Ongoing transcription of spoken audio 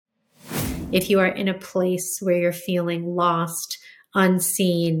if you are in a place where you're feeling lost,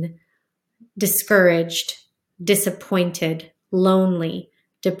 unseen, discouraged, disappointed, lonely,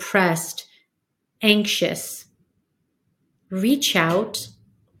 depressed, anxious, reach out.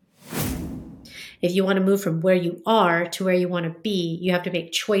 If you want to move from where you are to where you want to be, you have to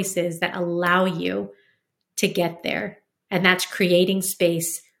make choices that allow you to get there. And that's creating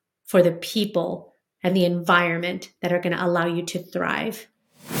space for the people and the environment that are going to allow you to thrive.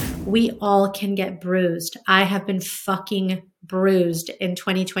 We all can get bruised. I have been fucking bruised in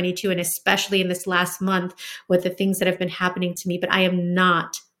 2022, and especially in this last month with the things that have been happening to me, but I am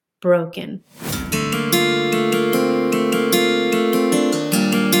not broken.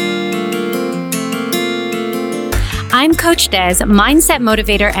 I'm Coach Des, mindset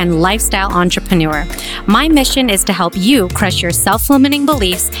motivator and lifestyle entrepreneur. My mission is to help you crush your self-limiting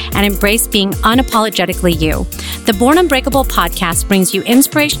beliefs and embrace being unapologetically you. The Born Unbreakable podcast brings you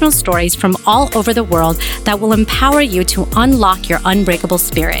inspirational stories from all over the world that will empower you to unlock your unbreakable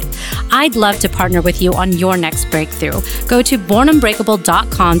spirit. I'd love to partner with you on your next breakthrough. Go to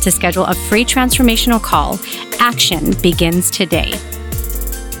bornunbreakable.com to schedule a free transformational call. Action begins today.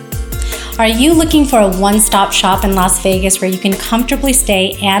 Are you looking for a one-stop shop in Las Vegas where you can comfortably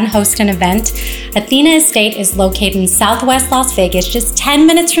stay and host an event? Athena Estate is located in Southwest Las Vegas, just 10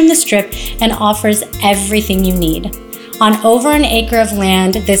 minutes from the Strip, and offers everything you need. On over an acre of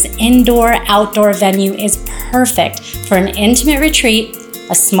land, this indoor-outdoor venue is perfect for an intimate retreat,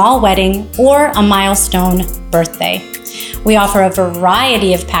 a small wedding, or a milestone birthday. We offer a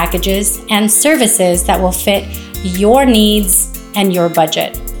variety of packages and services that will fit your needs and your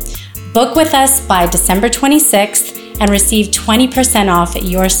budget. Book with us by December 26th and receive 20% off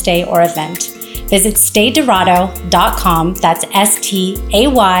your stay or event. Visit staydorado.com, that's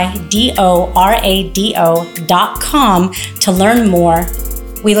STAYDORADO.com to learn more.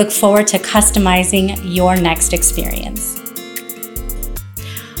 We look forward to customizing your next experience.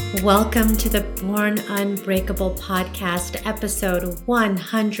 Welcome to the Born Unbreakable podcast, episode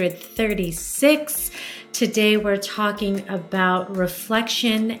 136. Today we're talking about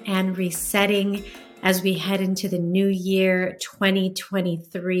reflection and resetting as we head into the new year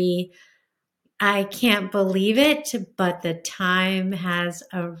 2023. I can't believe it, but the time has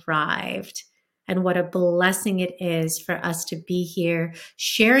arrived. And what a blessing it is for us to be here,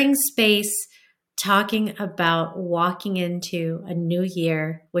 sharing space, talking about walking into a new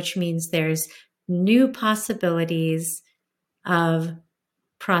year, which means there's new possibilities of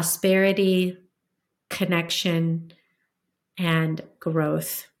prosperity, connection, and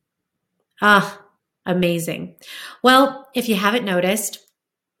growth. Amazing. Well, if you haven't noticed,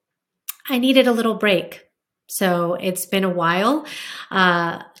 I needed a little break. So it's been a while,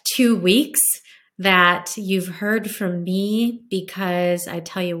 2 weeks that you've heard from me, because I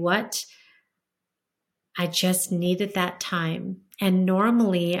tell you what, I just needed that time. And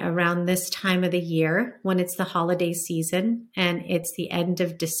normally around this time of the year, when it's the holiday season and it's the end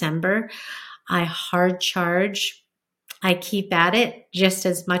of December, I hard charge. I keep at it just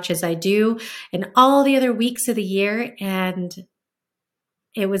as much as I do in all the other weeks of the year. And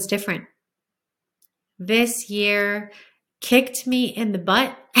it was different. This year kicked me in the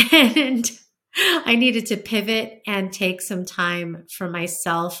butt, and I needed to pivot and take some time for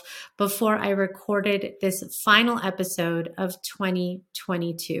myself before I recorded this final episode of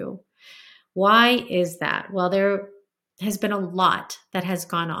 2022. Why is that? Well, there has been a lot that has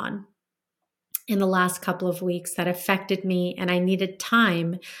gone on in the last couple of weeks that affected me, and I needed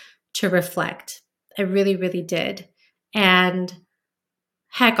time to reflect. I really, really did. And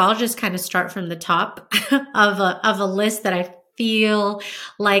heck, I'll just kind of start from the top of a list that I feel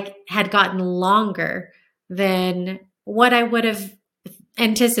like had gotten longer than what I would have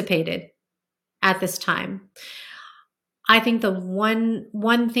anticipated at this time. I think the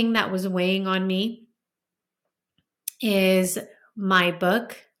one thing that was weighing on me is my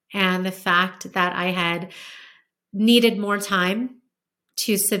book and the fact that I had needed more time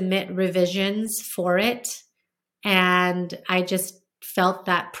to submit revisions for it. And I just felt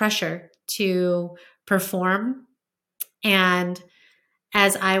that pressure to perform. And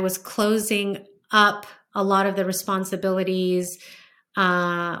as I was closing up a lot of the responsibilities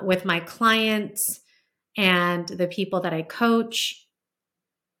with my clients and the people that I coach,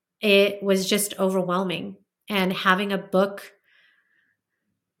 it was just overwhelming. And having a book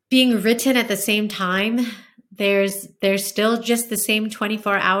being written at the same time, there's still just the same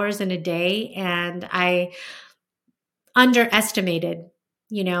 24 hours in a day. And I underestimated,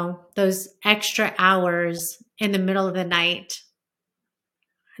 those extra hours in the middle of the night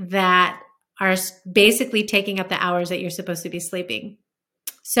that are basically taking up the hours that you're supposed to be sleeping.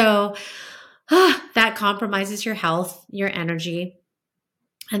 So that compromises your health, your energy.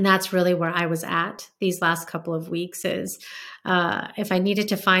 And that's really where I was at these last couple of weeks is if I needed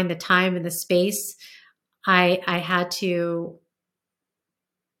to find the time and the space, I had to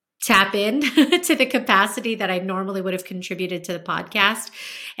tap in to the capacity that I normally would have contributed to the podcast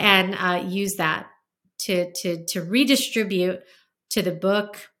and use that to redistribute to the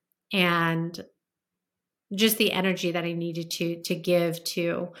book and just the energy that I needed to give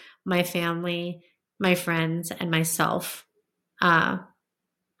to my family, my friends, and myself.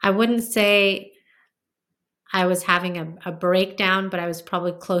 I wouldn't say I was having a breakdown, but I was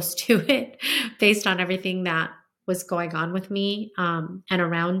probably close to it based on everything that was going on with me and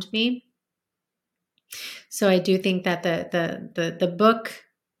around me. So I do think that the book,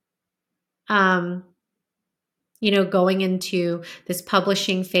 going into this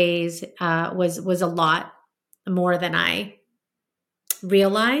publishing phase was a lot more than I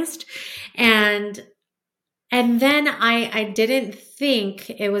realized, and then I didn't think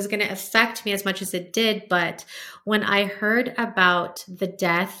it was going to affect me as much as it did. But when I heard about the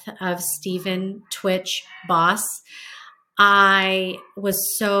death of Stephen Twitch Boss, I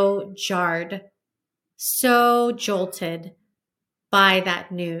was so jarred, so jolted by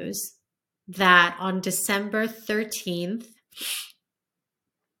that news that on December 13th,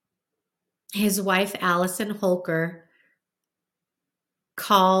 his wife, Allison Holker,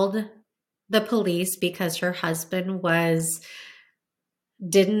 called the police because her husband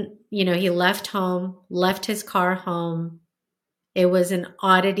he left home, left his car home. It was an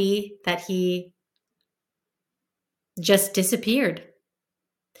oddity that he just disappeared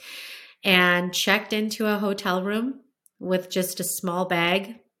and checked into a hotel room with just a small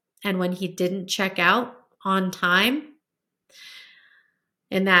bag. And when he didn't check out on time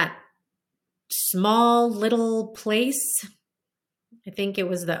in that small little place, I think it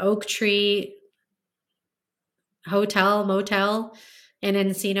was the Oak Tree Hotel Motel in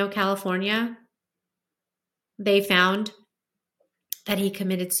Encino, California, they found that he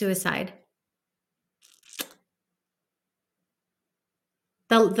committed suicide.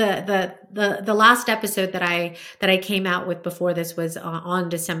 The last episode that I came out with before this was on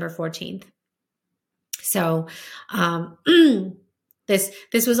December 14th. So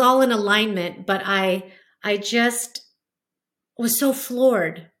this was all in alignment, but I just was so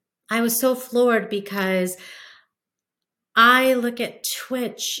floored. I was so floored because I look at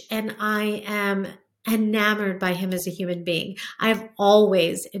Twitch and I am enamored by him as a human being. I've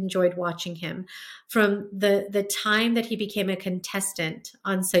always enjoyed watching him from the time that he became a contestant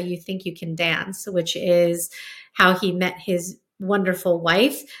on So You Think You Can Dance, which is how he met his wonderful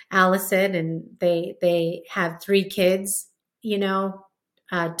wife, Allison, and they have 3 kids,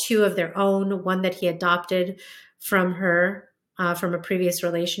 2 of their own, one that he adopted from her, from a previous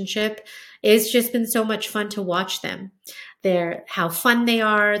relationship. It's just been so much fun to watch them. How fun they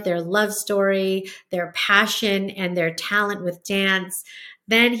are, their love story, their passion, and their talent with dance.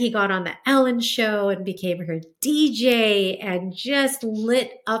 Then he got on the Ellen Show and became her DJ and just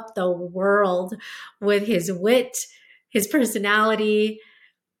lit up the world with his wit, his personality,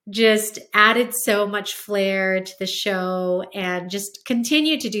 just added so much flair to the show and just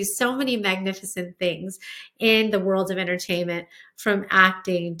continued to do so many magnificent things in the world of entertainment, from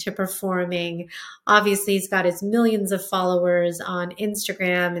acting to performing. Obviously, he's got his millions of followers on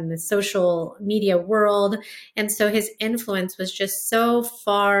Instagram and the social media world. And so his influence was just so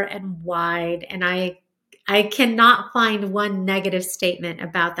far and wide. And I cannot find one negative statement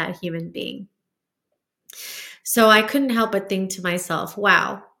about that human being. So I couldn't help but think to myself,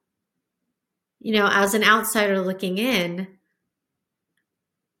 wow, as an outsider looking in,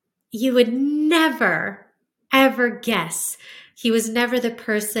 you would never, ever guess. He was never the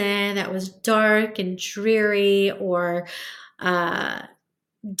person that was dark and dreary or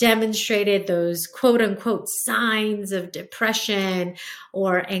demonstrated those quote unquote signs of depression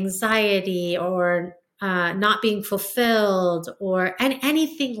or anxiety or not being fulfilled or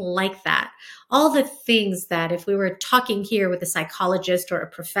anything like that. All the things that if we were talking here with a psychologist or a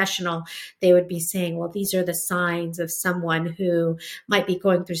professional, they would be saying, well, these are the signs of someone who might be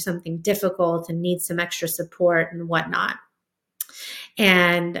going through something difficult and needs some extra support and whatnot.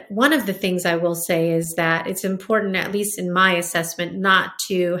 And one of the things I will say is that it's important, at least in my assessment, not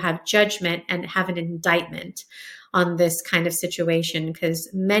to have judgment and have an indictment on this kind of situation, because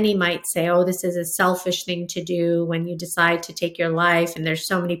many might say, oh, this is a selfish thing to do when you decide to take your life and there's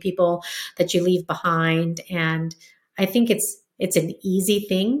so many people that you leave behind. And I think it's an easy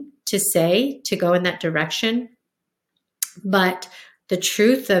thing to say, to go in that direction. But the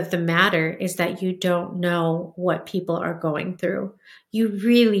truth of the matter is that you don't know what people are going through. You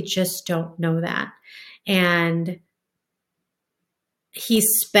really just don't know that. And Twitch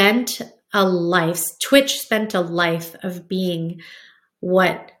spent a life of being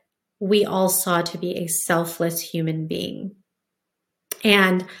what we all saw to be a selfless human being.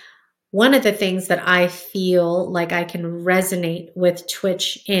 And one of the things that I feel like I can resonate with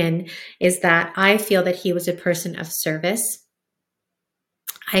Twitch in is that I feel that he was a person of service.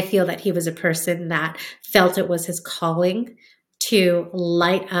 I feel that he was a person that felt it was his calling to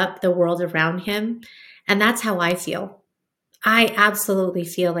light up the world around him. And that's how I feel. I absolutely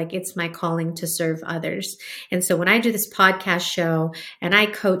feel like it's my calling to serve others. And so when I do this podcast show and I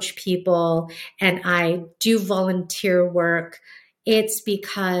coach people and I do volunteer work, it's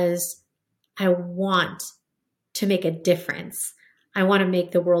because I want to make a difference. I want to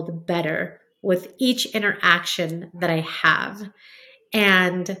make the world better with each interaction that I have.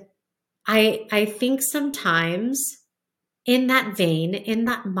 And I think sometimes in that vein, in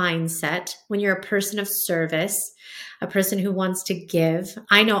that mindset, when you're a person of service, a person who wants to give,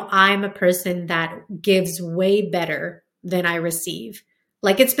 I know I'm a person that gives way better than I receive.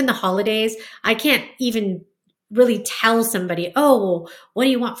 Like, it's been the holidays. I can't even really tell somebody, oh, what do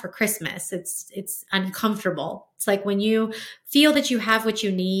you want for Christmas? It's uncomfortable. It's like when you feel that you have what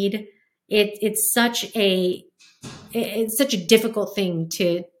you need, it's such a difficult thing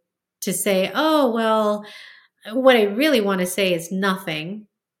to say, oh, well, what I really want to say is nothing.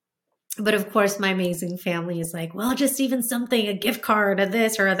 But of course, my amazing family is like, well, just even something, a gift card or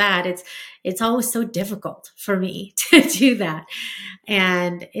this or that. It's always so difficult for me to do that.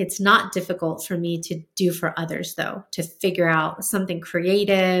 And it's not difficult for me to do for others, though, to figure out something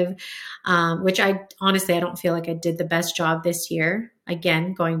creative, which I don't feel like I did the best job this year.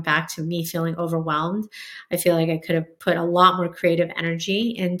 Again, going back to me feeling overwhelmed, I feel like I could have put a lot more creative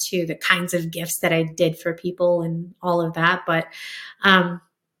energy into the kinds of gifts that I did for people and all of that. But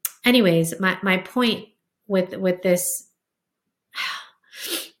anyways, my point with this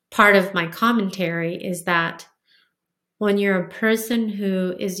part of my commentary is that when you're a person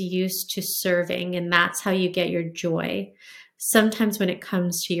who is used to serving and that's how you get your joy, sometimes when it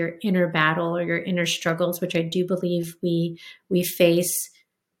comes to your inner battle or your inner struggles, which I do believe we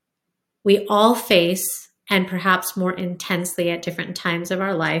all face, and perhaps more intensely at different times of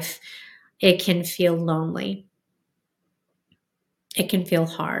our life, it can feel lonely. It can feel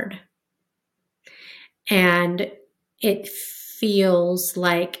hard. And it feels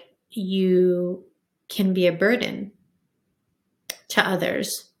like you can be a burden to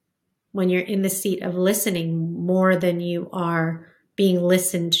others when you're in the seat of listening more than you are being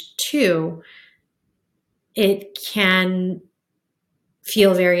listened to. It can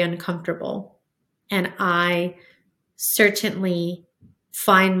feel very uncomfortable. And I certainly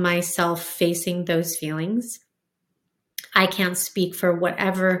find myself facing those feelings. I can't speak for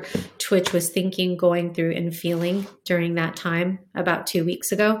whatever Twitch was thinking, going through, and feeling during that time about 2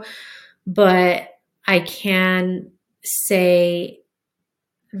 weeks ago. But I can say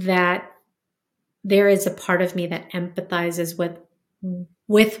that there is a part of me that empathizes with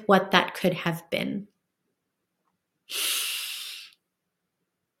what that could have been.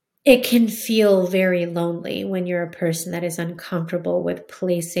 It can feel very lonely when you're a person that is uncomfortable with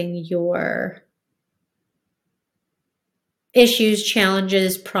placing your issues,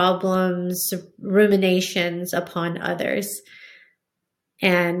 challenges, problems, ruminations upon others.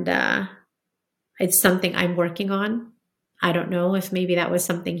 And it's something I'm working on. I don't know if maybe that was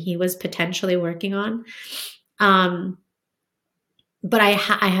something he was potentially working on. But I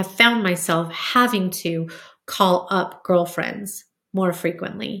have found myself having to call up girlfriends more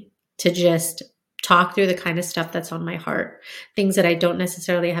frequently to just talk through the kind of stuff that's on my heart, things that I don't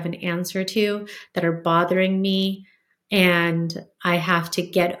necessarily have an answer to, that are bothering me. And I have to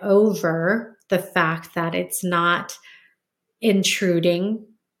get over the fact that it's not intruding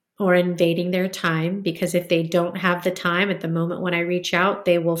or invading their time, because if they don't have the time at the moment when I reach out,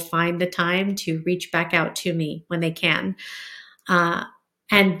 they will find the time to reach back out to me when they can.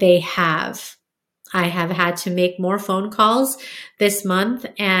 And they have. I have had to make more phone calls this month,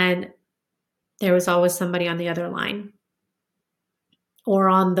 and there was always somebody on the other line, or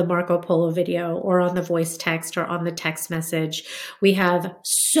on the Marco Polo video, or on the voice text, or on the text message. We have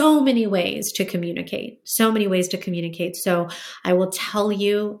so many ways to communicate, So I will tell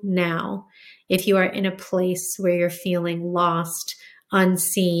you now, if you are in a place where you're feeling lost,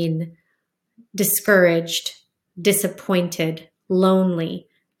 unseen, discouraged, disappointed, lonely,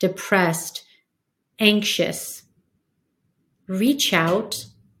 depressed, anxious, reach out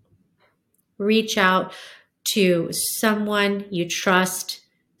to someone you trust,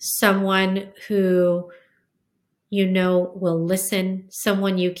 someone who you know will listen,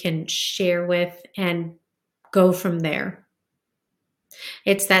 someone you can share with, and go from there.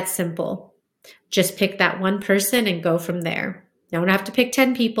 It's that simple. Just pick that one person and go from there. You don't have to pick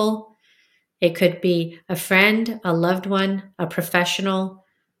 10 people. It could be a friend, a loved one, a professional,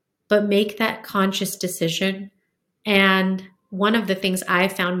 but make that conscious decision. And one of the things I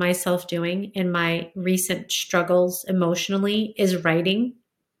found myself doing in my recent struggles emotionally is writing.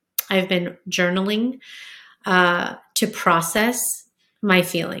 I've been journaling to process my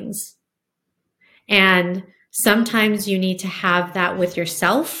feelings. And sometimes you need to have that with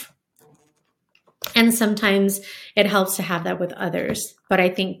yourself. And sometimes it helps to have that with others. But I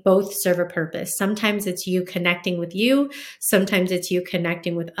think both serve a purpose. Sometimes it's you connecting with you. Sometimes it's you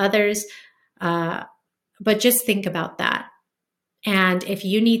connecting with others. But just think about that. And if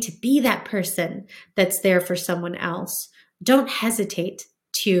you need to be that person that's there for someone else, don't hesitate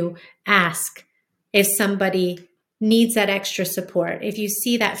to ask if somebody needs that extra support. If you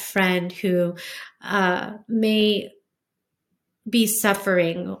see that friend who may be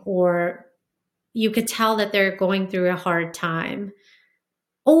suffering, or you could tell that they're going through a hard time,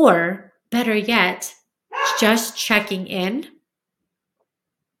 or better yet, just checking in,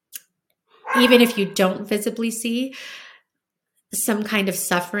 even if you don't visibly see some kind of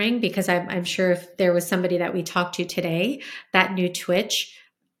suffering, because I'm sure if there was somebody that we talked to today that knew Twitch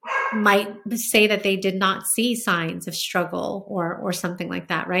might say that they did not see signs of struggle or something like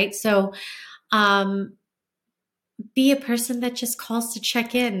that, right? So be a person that just calls to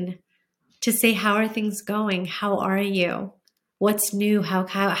check in, to say, how are things going? How are you? What's new?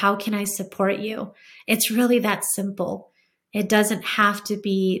 How can I support you? It's really that simple. It doesn't have to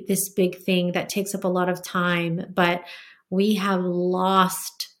be this big thing that takes up a lot of time, but we have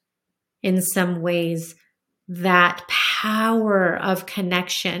lost in some ways that power of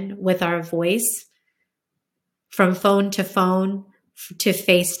connection with our voice, from phone to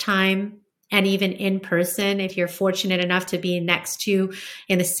FaceTime, and even in person. If you're fortunate enough to be next to,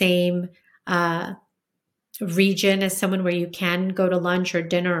 in the same region as someone where you can go to lunch or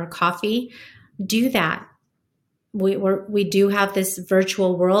dinner or coffee, do that. We do have this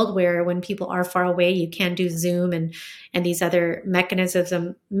virtual world where when people are far away, you can do Zoom and these other mechanisms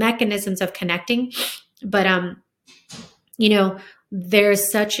of connecting. But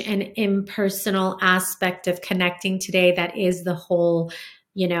there's such an impersonal aspect of connecting today that is the whole,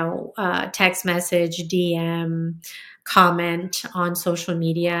 text message, DM, comment on social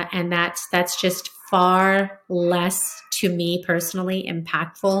media, and that's just far less, to me personally,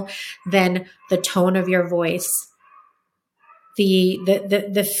 impactful than the tone of your voice,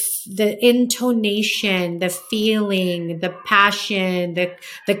 the intonation, the feeling, the passion,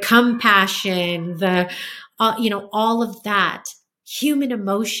 the compassion, all of that human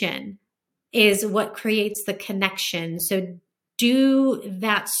emotion is what creates the connection. So do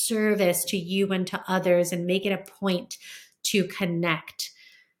that service to you and to others and make it a point to connect.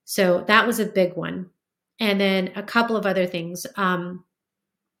 So that was a big one. And then a couple of other things.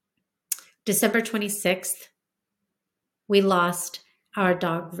 December 26th, we lost our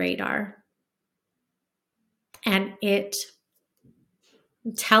dog Radar. And I'm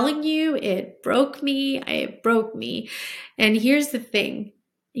telling you, it broke me. And here's the thing,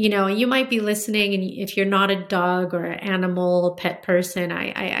 you might be listening, and if you're not a dog or an animal pet person,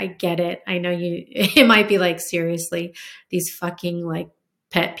 I get it. I know it might be like, seriously, these fucking like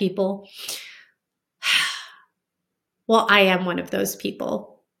pet people. Well, I am one of those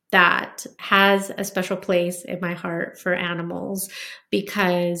people that has a special place in my heart for animals,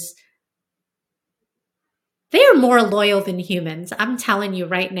 because they are more loyal than humans. I'm telling you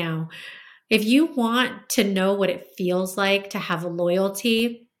right now, if you want to know what it feels like to have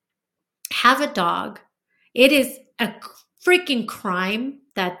loyalty, have a dog. It is a freaking crime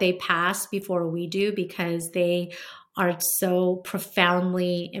that they pass before we do, because they are so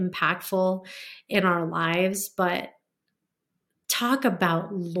profoundly impactful in our lives. But talk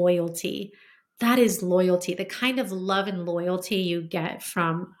about loyalty. That is loyalty. The kind of love and loyalty you get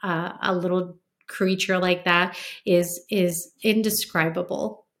from a little creature like that is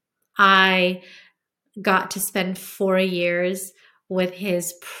indescribable. I got to spend 4 years with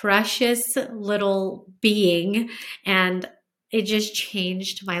his precious little being, and it just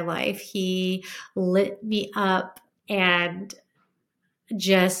changed my life. He lit me up and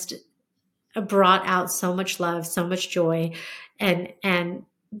just brought out so much love, so much joy, and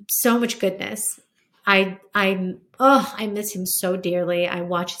so much goodness. I miss him so dearly. I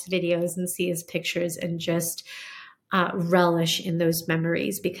watch his videos and see his pictures and just relish in those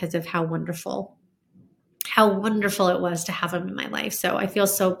memories because of how wonderful how wonderful it was to have him in my life. So I feel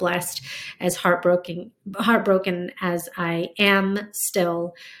so blessed, as heartbroken as I am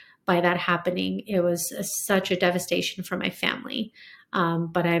still by that happening. It was such a devastation for my family.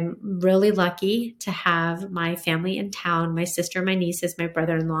 But I'm really lucky to have my family in town, my sister, my nieces, my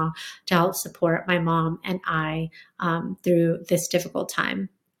brother-in-law, to help support my mom and I through this difficult time.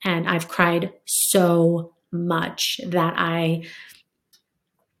 And I've cried so much that I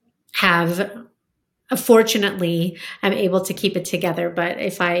have, fortunately, I'm able to keep it together. But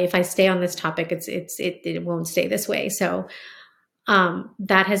if I stay on this topic, it won't stay this way. So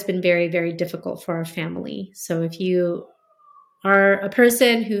that has been very, very difficult for our family. So if you are a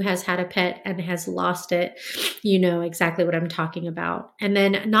person who has had a pet and has lost it, you know exactly what I'm talking about. And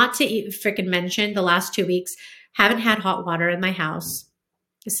then, not to freaking mention, the last 2 weeks, haven't had hot water in my house.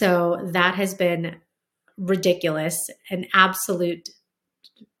 So that has been ridiculous, an absolute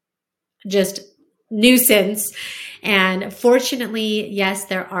just nuisance. And fortunately, yes,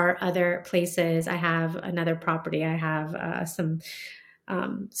 there are other places. I have another property. I have some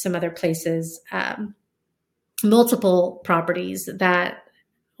other places, multiple properties that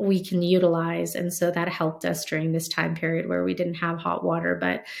we can utilize. And so that helped us during this time period where we didn't have hot water.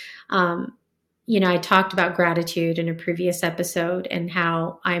 But, I talked about gratitude in a previous episode and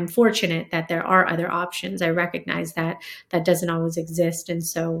how I'm fortunate that there are other options. I recognize that doesn't always exist. And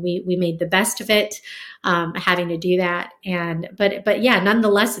so we made the best of it, having to do that. But yeah,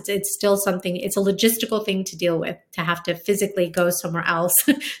 nonetheless, it's still something, it's a logistical thing to deal with, to have to physically go somewhere else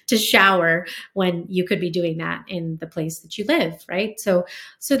to shower when you could be doing that in the place that you live. Right. So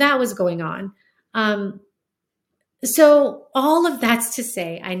that was going on. So all of that's to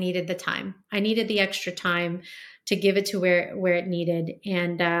say, I needed the time. I needed the extra time to give it to where it needed.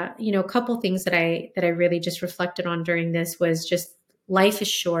 And, a couple things that I really just reflected on during this was just, life is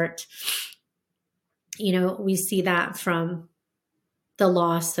short. We see that from the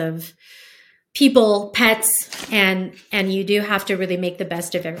loss of people, pets, and you do have to really make the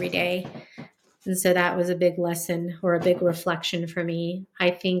best of every day. And so that was a big lesson, or a big reflection for me. I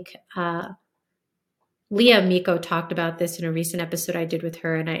think, Leah Miko talked about this in a recent episode I did with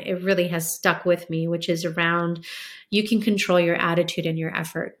her, and it really has stuck with me, which is around, you can control your attitude and your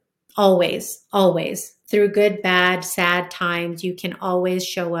effort. Always, always. Through good, bad, sad times, you can always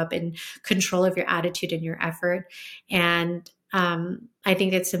show up in control of your attitude and your effort. And I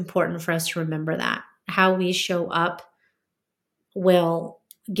think it's important for us to remember that. How we show up will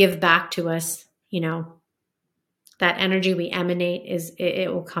give back to us, that energy we emanate,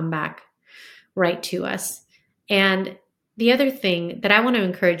 it will come back right to us. And the other thing that I want to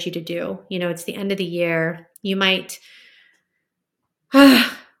encourage you to do, it's the end of the year. You might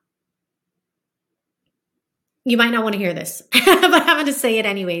not want to hear this, but I'm going to say it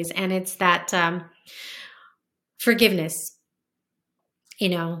anyways. And it's that forgiveness,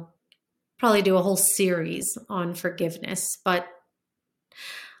 probably do a whole series on forgiveness. But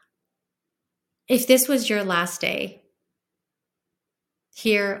if this was your last day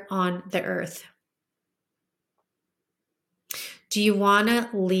here on the earth, do you want to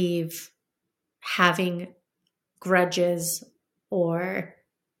leave having grudges or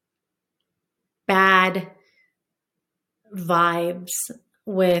bad vibes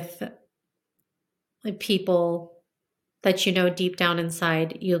with people that deep down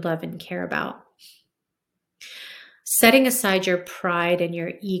inside you love and care about? Setting aside your pride and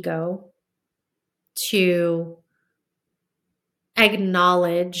your ego to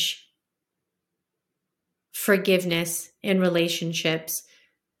acknowledge forgiveness in relationships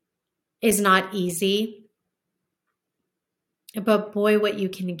is not easy, but boy, what you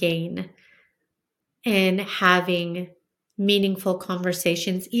can gain in having meaningful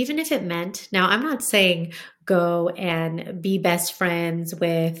conversations, even if it meant, now I'm not saying go and be best friends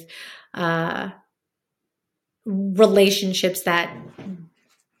with relationships that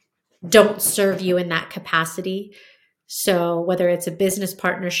don't serve you in that capacity. So whether it's a business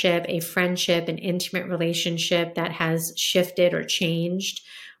partnership, a friendship, an intimate relationship that has shifted or changed,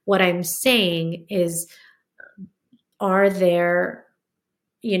 what I'm saying is, are there,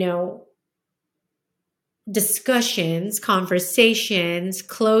 discussions, conversations,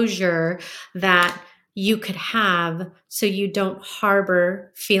 closure that you could have so you don't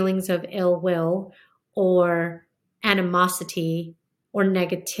harbor feelings of ill will or animosity or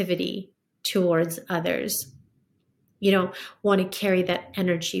negativity towards others? You don't want to carry that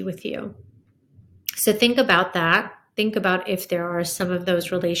energy with you. So think about that. think about if there are some of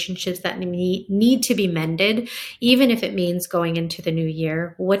those relationships that need to be mended, even if it means going into the new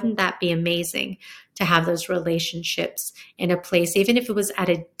year. Wouldn't that be amazing to have those relationships in a place, even if it was at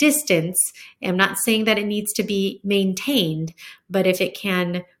a distance? I'm not saying that it needs to be maintained, but if it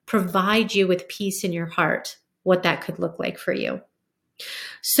can provide you with peace in your heart, what that could look like for you.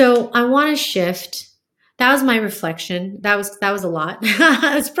 So I want to shift. That was my reflection. That was a lot.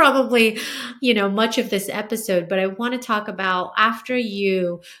 It's probably, much of this episode, but I want to talk about, after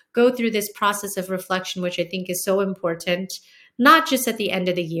you go through this process of reflection, which I think is so important, not just at the end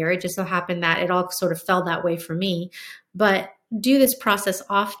of the year. It just so happened that it all sort of fell that way for me, but do this process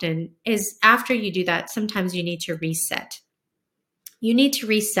often. Is after you do that, sometimes you need to reset. You need to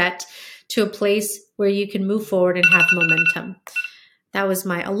reset to a place where you can move forward and have momentum. That was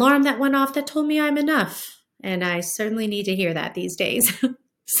my alarm that went off that told me I'm enough. And I certainly need to hear that these days.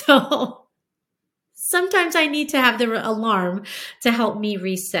 So sometimes I need to have the alarm to help me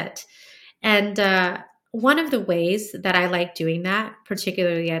reset. And one of the ways that I like doing that,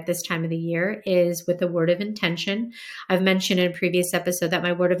 particularly at this time of the year, is with the word of intention. I've mentioned in a previous episode that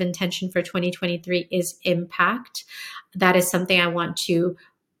my word of intention for 2023 is impact. That is something I want to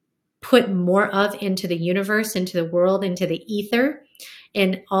put more of into the universe, into the world, into the ether,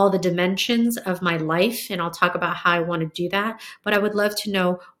 in all the dimensions of my life. And I'll talk about how I want to do that. But I would love to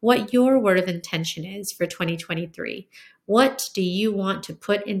know what your word of intention is for 2023. What do you want to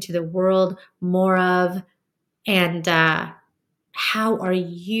put into the world more of? And how are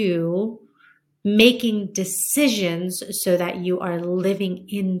you making decisions so that you are living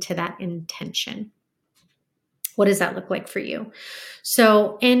into that intention? What does that look like for you?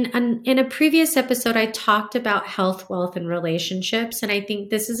 So in a previous episode, I talked about health, wealth, and relationships. And I think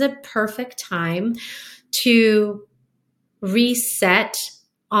this is a perfect time to reset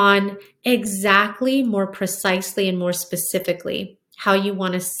on exactly, more precisely, and more specifically how you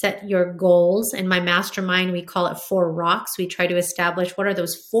want to set your goals. In my mastermind, we call it 4 rocks. We try to establish what are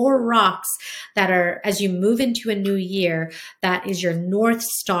those 4 rocks that are, as you move into a new year, that is your North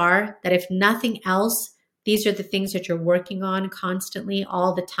Star, that if nothing else, these are the things that you're working on constantly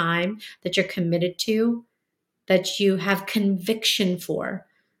all the time, that you're committed to, that you have conviction for.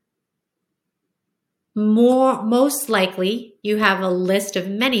 Most likely, you have a list of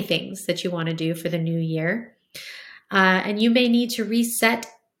many things that you want to do for the new year. And you may need to reset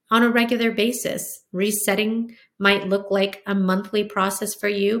on a regular basis. Resetting might look like a monthly process for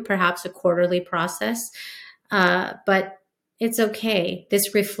you, perhaps a quarterly process, but it's okay.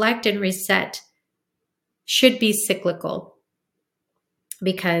 This reflect and reset should be cyclical,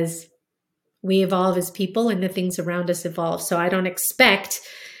 because we evolve as people and the things around us evolve. So I don't expect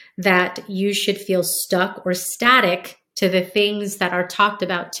that you should feel stuck or static to the things that are talked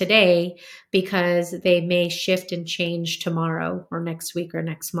about today, because they may shift and change tomorrow or next week or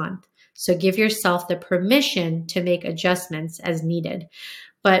next month. So give yourself the permission to make adjustments as needed.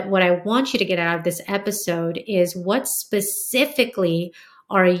 But what I want you to get out of this episode is, what specifically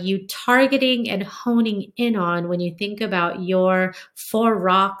are you targeting and honing in on when you think about your 4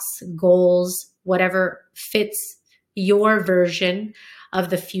 rocks, goals, whatever fits your version of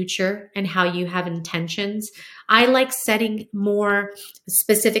the future and how you have intentions? I like setting more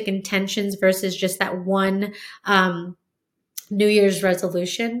specific intentions versus just that one New Year's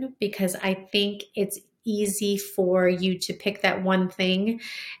resolution, because I think it's easy for you to pick that one thing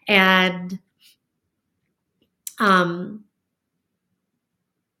and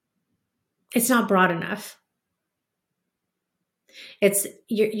it's not broad enough.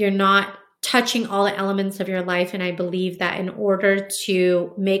 You're not touching all the elements of your life. And I believe that in order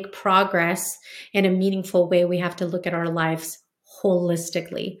to make progress in a meaningful way, we have to look at our lives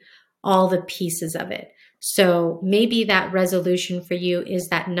holistically, all the pieces of it. So maybe that resolution for you is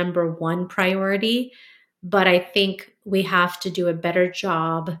that number 1 priority, but I think we have to do a better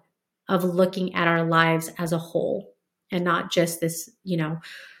job of looking at our lives as a whole and not just this,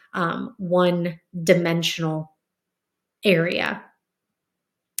 one-dimensional area.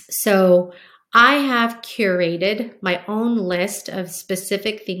 So I have curated my own list of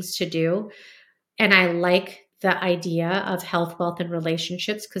specific things to do, and I like the idea of health, wealth, and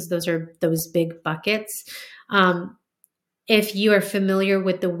relationships, because those are those big buckets. If you are familiar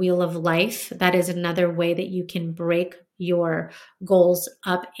with the Wheel of Life, that is another way that you can break your goals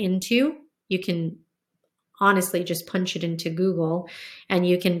up into. You can honestly just punch it into Google and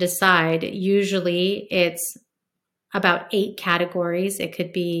you can decide. Usually it's about 8 categories. It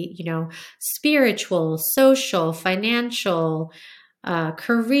could be, spiritual, social, financial,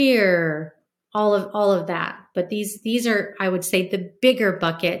 career, all of that. But these are, I would say, the bigger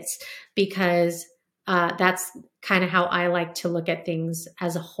buckets, because That's kind of how I like to look at things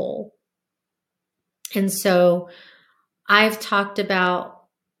as a whole. And so I've talked about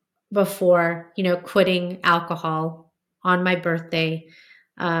before, quitting alcohol on my birthday,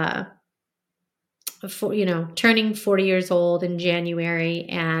 uh, turning 40 years old in January.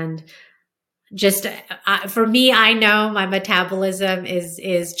 And just for me, I know my metabolism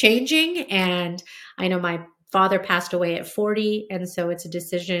is changing, and I know my father passed away at 40. And so it's a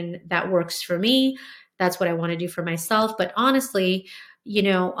decision that works for me. That's what I want to do for myself. But honestly,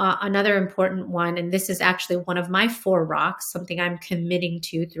 another important one, and this is actually one of my 4 rocks, something I'm committing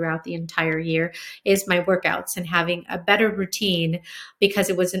to throughout the entire year, is my workouts and having a better routine, because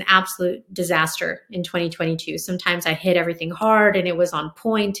it was an absolute disaster in 2022. Sometimes I hit everything hard and it was on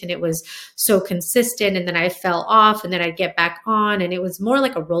point and it was so consistent, and then I fell off and then I'd get back on, and it was more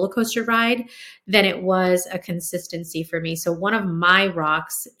like a roller coaster ride than it was a consistency for me. So one of my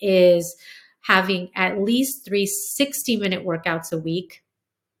rocks is having at least 3 60-minute workouts a week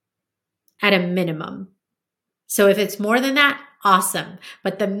at a minimum. So if it's more than that, awesome.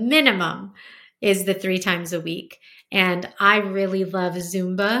 But the minimum is the 3 times a week. And I really love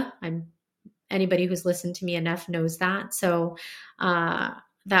Zumba. Anybody who's listened to me enough knows that. So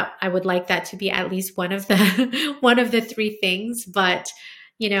that I would like that to be at least one of the 3 things. But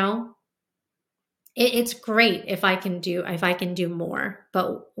it's great if I can do more.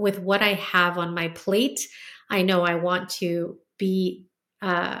 But with what I have on my plate, I know I want to be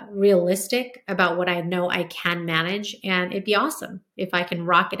realistic about what I know I can manage, and it'd be awesome if I can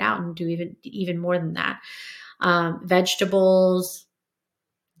rock it out and do even more than that. Vegetables,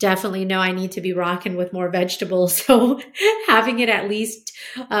 definitely know I need to be rocking with more vegetables. So having it at least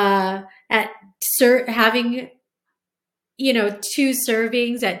having 2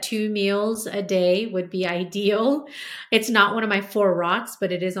 servings at 2 meals a day would be ideal. It's not one of my 4 rocks,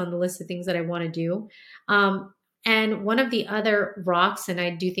 but it is on the list of things that I want to do. And one of the other rocks, and I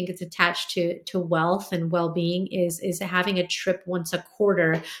do think it's attached to wealth and well-being, is having a trip once a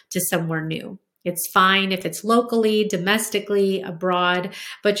quarter to somewhere new. It's fine if it's locally, domestically, abroad,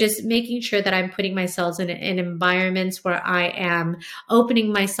 but just making sure that I'm putting myself in environments where I am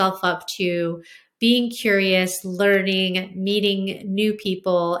opening myself up to being curious, learning, meeting new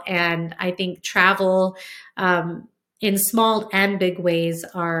people. And I think travel in small and big ways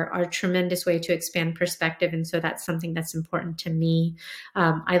are a tremendous way to expand perspective. And so that's something that's important to me.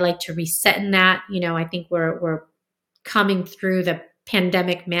 I like to reset in that. I think we're coming through the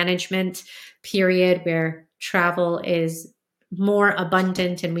pandemic management period where travel is more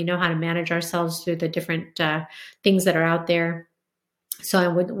abundant and we know how to manage ourselves through the different things that are out there. So I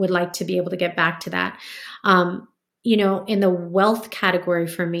would like to be able to get back to that. In the wealth category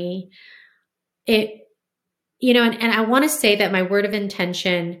for me, and I want to say that my word of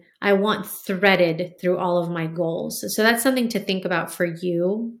intention, I want threaded through all of my goals. So that's something to think about for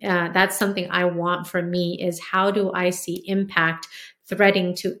you. That's something I want for me, is how do I see impact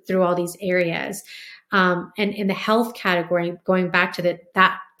threading through all these areas? And in the health category, going back to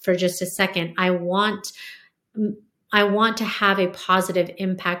that for just a second, I want to have a positive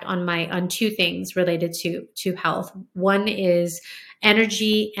impact on 2 things related to health. One is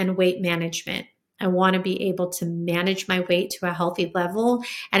energy and weight management. I want to be able to manage my weight to a healthy level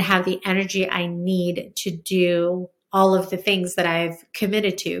and have the energy I need to do all of the things that I've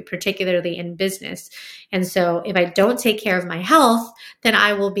committed to, particularly in business. And so if I don't take care of my health, then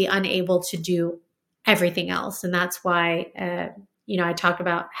I will be unable to do everything else. And that's why, I talked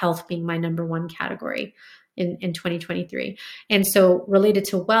about health being my number 1 category in 2023. And so related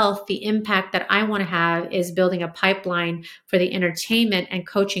to wealth, the impact that I want to have is building a pipeline for the entertainment and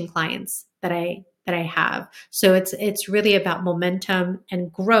coaching clients that I have. So it's really about momentum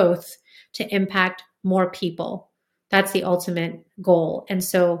and growth to impact more people. That's the ultimate goal. And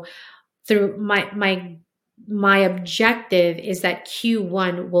so through my objective is that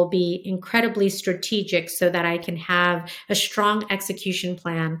Q1 will be incredibly strategic so that I can have a strong execution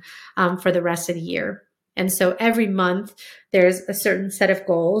plan for the rest of the year. And so every month there's a certain set of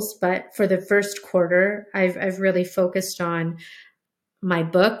goals, but for the first quarter, I've really focused on my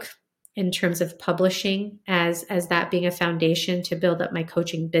book in terms of publishing as that being a foundation to build up my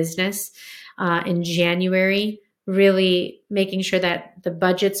coaching business. In January, really making sure that the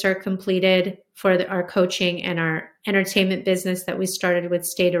budgets are completed for our coaching and our entertainment business that we started with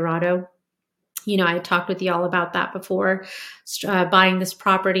Stay Dorado. I talked with y'all about that before, buying this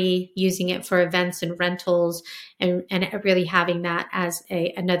property, using it for events and rentals, and really having that as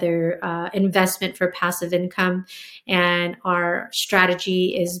another investment for passive income. And our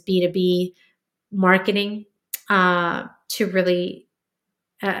strategy is B2B marketing to really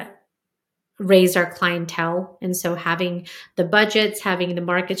raise our clientele. And so having the budgets, having the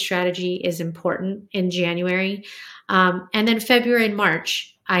market strategy is important in January. And then February and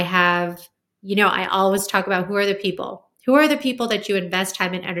March, I have, I always talk about who are the people. Who are the people that you invest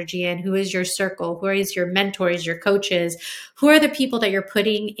time and energy in? Who is your circle? Who is your mentors, your coaches? Who are the people that you're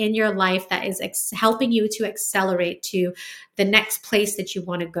putting in your life that is helping you to accelerate to the next place that you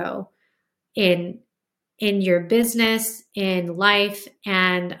want to go in your business, in life?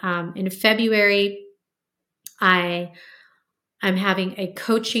 And in February, I'm having a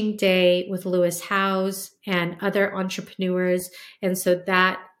coaching day with Lewis Howes and other entrepreneurs. And so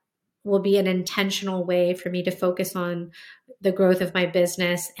that will be an intentional way for me to focus on the growth of my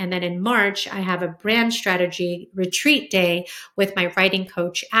business. And then in March, I have a brand strategy retreat day with my writing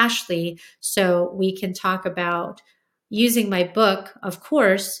coach, Ashley. So we can talk about using my book, of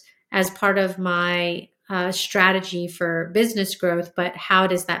course, as part of my strategy for business growth, but how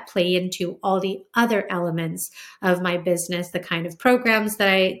does that play into all the other elements of my business, the kind of programs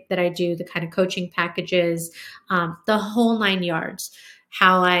that I do, the kind of coaching packages, the whole 9 yards,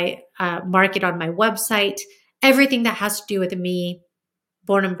 how I market on my website, everything that has to do with me,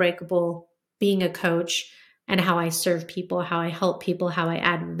 Born Unbreakable, being a coach, and how I serve people, how I help people, how I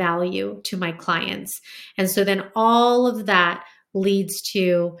add value to my clients. And so then all of that leads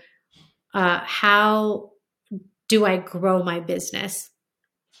to how do I grow my business?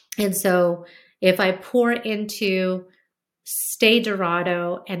 And so if I pour into Stay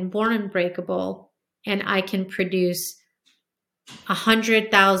Dorado and Born Unbreakable, and I can produce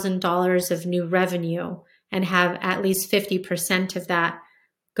 $100,000 of new revenue and have at least 50% of that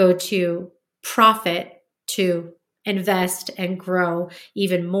go to profit to invest and grow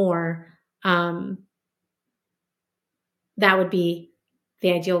even more, that would be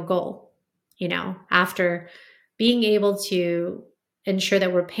the ideal goal, after being able to ensure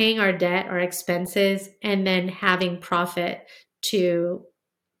that we're paying our debt, our expenses, and then having profit to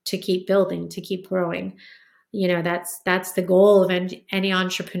keep building, to keep growing. That's the goal of any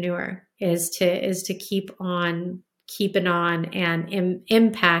entrepreneur is to keep on keeping on, and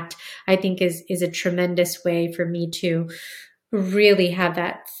impact, I think is a tremendous way for me to really have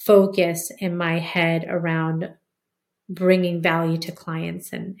that focus in my head around bringing value to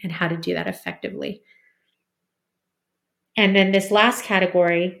clients and how to do that effectively. And then this last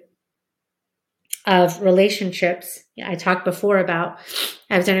category of relationships, I talked before about,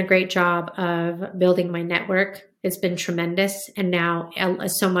 I've done a great job of building my network. It's been tremendous. And now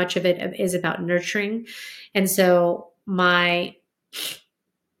so much of it is about nurturing. And so my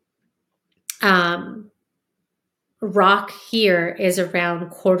rock here is around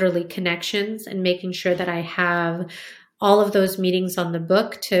quarterly connections and making sure that I have all of those meetings on the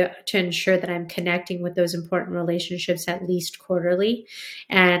book to ensure that I'm connecting with those important relationships at least quarterly.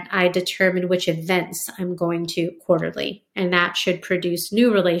 And I determine which events I'm going to quarterly, and that should produce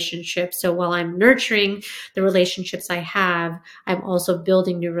new relationships. So while I'm nurturing the relationships I have, I'm also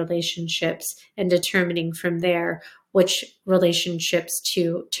building new relationships and determining from there which relationships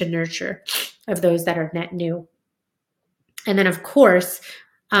to nurture of those that are net new. And then, of course,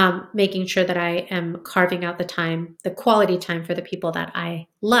 making sure that I am carving out the time, the quality time for the people that I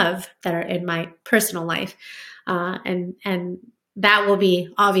love that are in my personal life. And that will be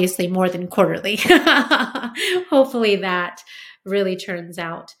obviously more than quarterly. Hopefully that really turns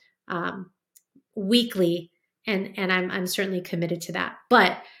out weekly. And I'm certainly committed to that.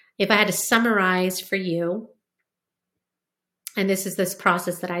 But if I had to summarize for you, and this is this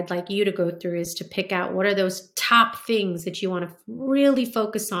process that I'd like you to go through, is to pick out what are those top things that you want to really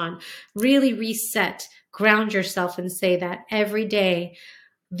focus on, really reset, ground yourself, and say that every day,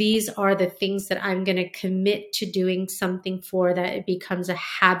 these are the things that I'm going to commit to doing something for, that it becomes a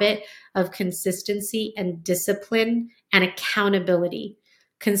habit of consistency and discipline and accountability.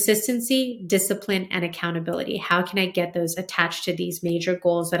 Consistency, discipline, and accountability. How can I get those attached to these major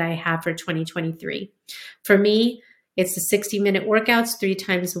goals that I have for 2023? For me, it's the 60-minute workouts 3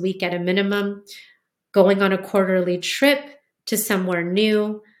 times a week at a minimum, going on a quarterly trip to somewhere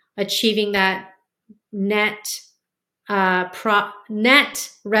new, achieving that net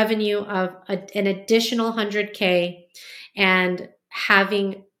revenue of an additional 100K, and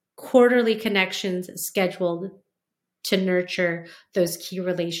having quarterly connections scheduled to nurture those key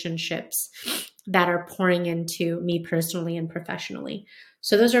relationships that are pouring into me personally and professionally.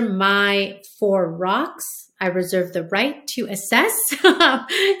 So those are my 4 rocks. I reserve the right to assess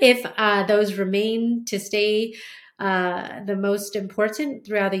if those remain to stay the most important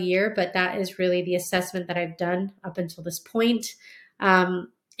throughout the year, but that is really the assessment that I've done up until this point. And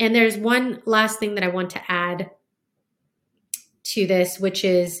there's one last thing that I want to add to this, which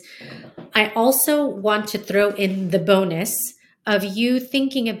is I also want to throw in the bonus of you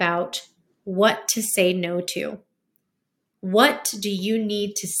thinking about what to say no to. What do you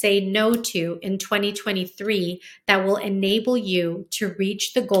need to say no to in 2023 that will enable you to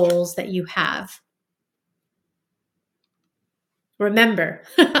reach the goals that you have? Remember,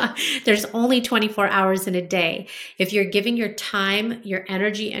 there's only 24 hours in a day. If you're giving your time, your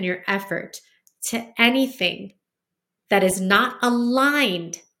energy, and your effort to anything that is not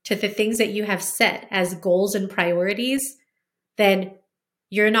aligned to the things that you have set as goals and priorities, then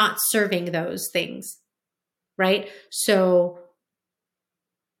you're not serving those things. Right? So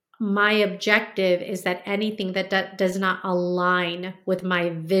my objective is that anything that does not align with my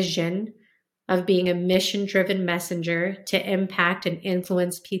vision of being a mission-driven messenger to impact and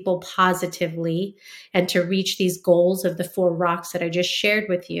influence people positively and to reach these goals of the 4 rocks that I just shared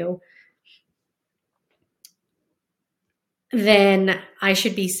with you, then I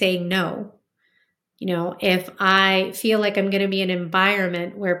should be saying no. If I feel like I'm going to be in an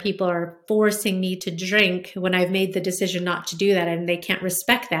environment where people are forcing me to drink when I've made the decision not to do that and they can't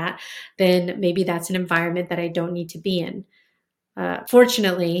respect that, then maybe that's an environment that I don't need to be in.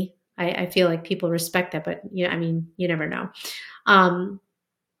 Fortunately, I feel like people respect that, but you never know.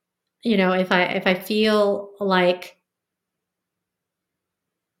 If I feel like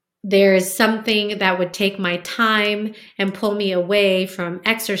there's something that would take my time and pull me away from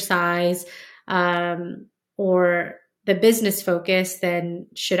exercise, or the business focus, then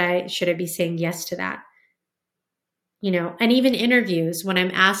should I be saying yes to that? And even interviews, when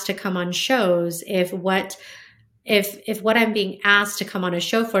I'm asked to come on shows, if what I'm being asked to come on a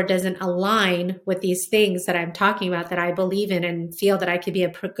show for doesn't align with these things that I'm talking about that I believe in and feel that I could be a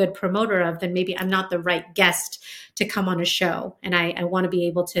good promoter of, then maybe I'm not the right guest to come on a show. And I want to be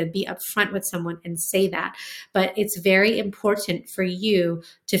able to be upfront with someone and say that. But it's very important for you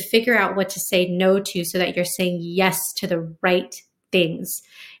to figure out what to say no to so that you're saying yes to the right things.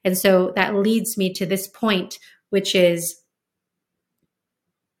 And so that leads me to this point, which is,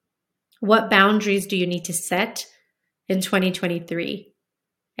 what boundaries do you need to set in 2023?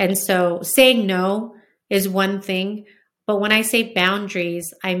 And so saying no is one thing, but when I say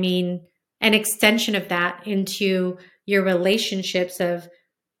boundaries, I mean an extension of that into your relationships, of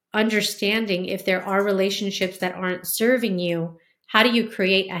understanding if there are relationships that aren't serving you, how do you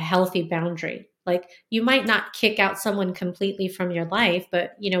create a healthy boundary? Like, you might not kick out someone completely from your life,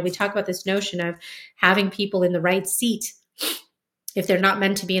 but we talk about this notion of having people in the right seat. If they're not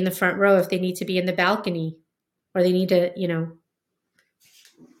meant to be in the front row, if they need to be in the balcony, or they need to,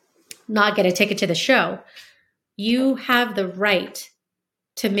 not get a ticket to the show, you have the right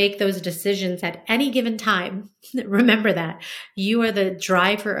to make those decisions at any given time. Remember that. You are the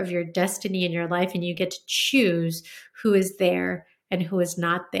driver of your destiny in your life, and you get to choose who is there and who is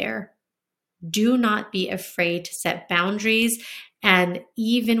not there. Do not be afraid to set boundaries, and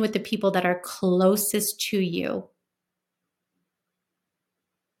even with the people that are closest to you.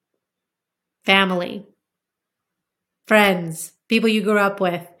 Family, friends, people you grew up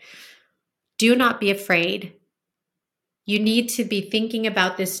with. Do not be afraid. You need to be thinking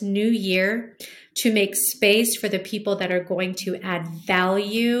about this new year to make space for the people that are going to add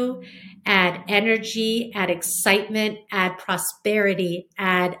value, add energy, add excitement, add prosperity,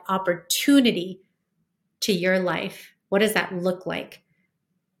 add opportunity to your life. What does that look like?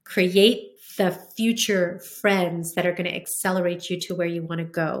 Create the future friends that are going to accelerate you to where you want to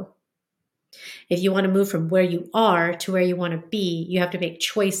go. If you want to move from where you are to where you want to be, you have to make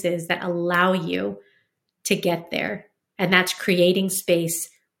choices that allow you to get there. And that's creating space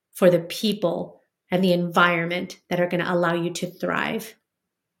for the people and the environment that are going to allow you to thrive.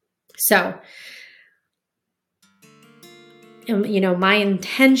 So, my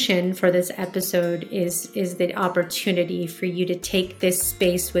intention for this episode is the opportunity for you to take this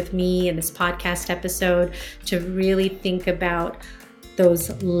space with me in this podcast episode to really think about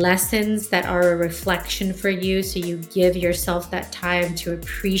those lessons that are a reflection for you, so you give yourself that time to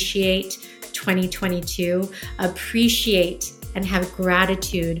appreciate 2022, appreciate and have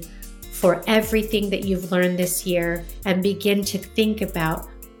gratitude for everything that you've learned this year, and begin to think about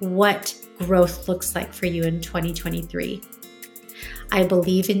what growth looks like for you in 2023. I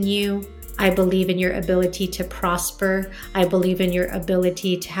believe in you. I believe in your ability to prosper. I believe in your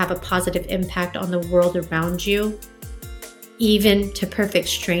ability to have a positive impact on the world around you, even to perfect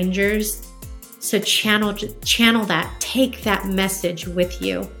strangers. So channel that, take that message with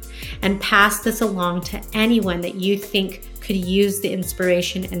you, and pass this along to anyone that you think could use the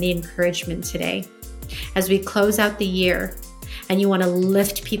inspiration and the encouragement today. As we close out the year and you want to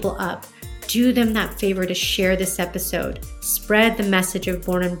lift people up, do them that favor to share this episode. Spread the message of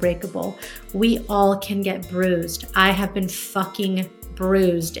Born Unbreakable. We all can get bruised. I have been fucking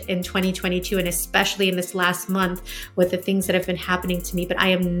bruised in 2022, and especially in this last month with the things that have been happening to me, but I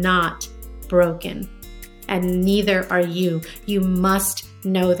am not broken. And neither are you. You must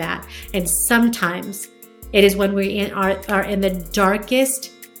know that. And sometimes it is when we are in the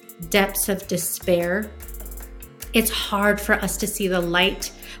darkest depths of despair, it's hard for us to see the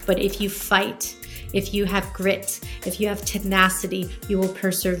light. But if you fight, if you have grit, if you have tenacity, you will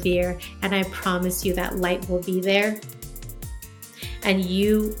persevere. And I promise you that light will be there. And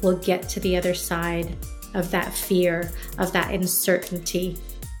you will get to the other side of that fear, of that uncertainty,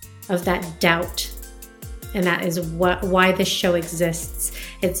 of that doubt. And that is why this show exists.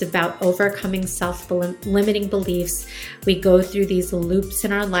 It's about overcoming self-limiting beliefs. We go through these loops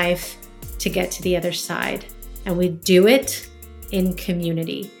in our life to get to the other side. And we do it in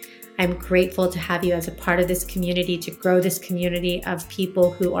community. I'm grateful to have you as a part of this community, to grow this community of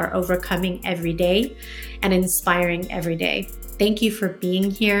people who are overcoming every day and inspiring every day. Thank you for being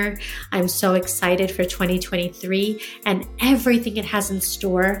here. I'm so excited for 2023 and everything it has in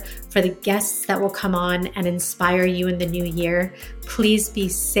store, for the guests that will come on and inspire you in the new year. Please be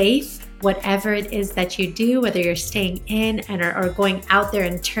safe, whatever it is that you do, whether you're staying in and are going out there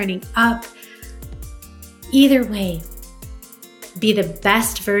and turning up. Either way, be the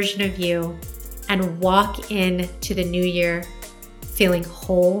best version of you and walk into the new year feeling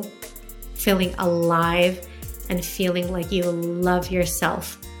whole, feeling alive, and feeling like you love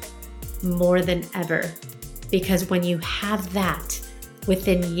yourself more than ever. Because when you have that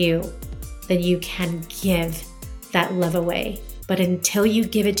within you, then you can give that love away. But until you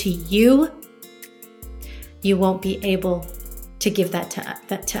give it to you, you won't be able to give that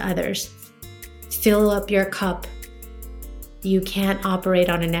to others. Fill up your cup. You can't operate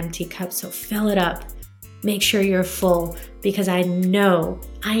on an empty cup, so fill it up. Make sure you're full, because I know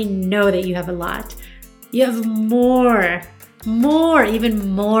that you have a lot. You have even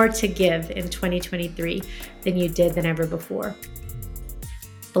more to give in 2023 than you did than ever before.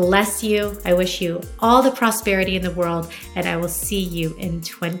 Bless you. I wish you all the prosperity in the world, and I will see you in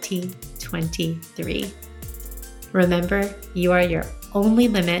 2023. Remember, you are your only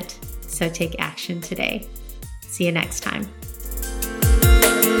limit, so take action today. See you next time.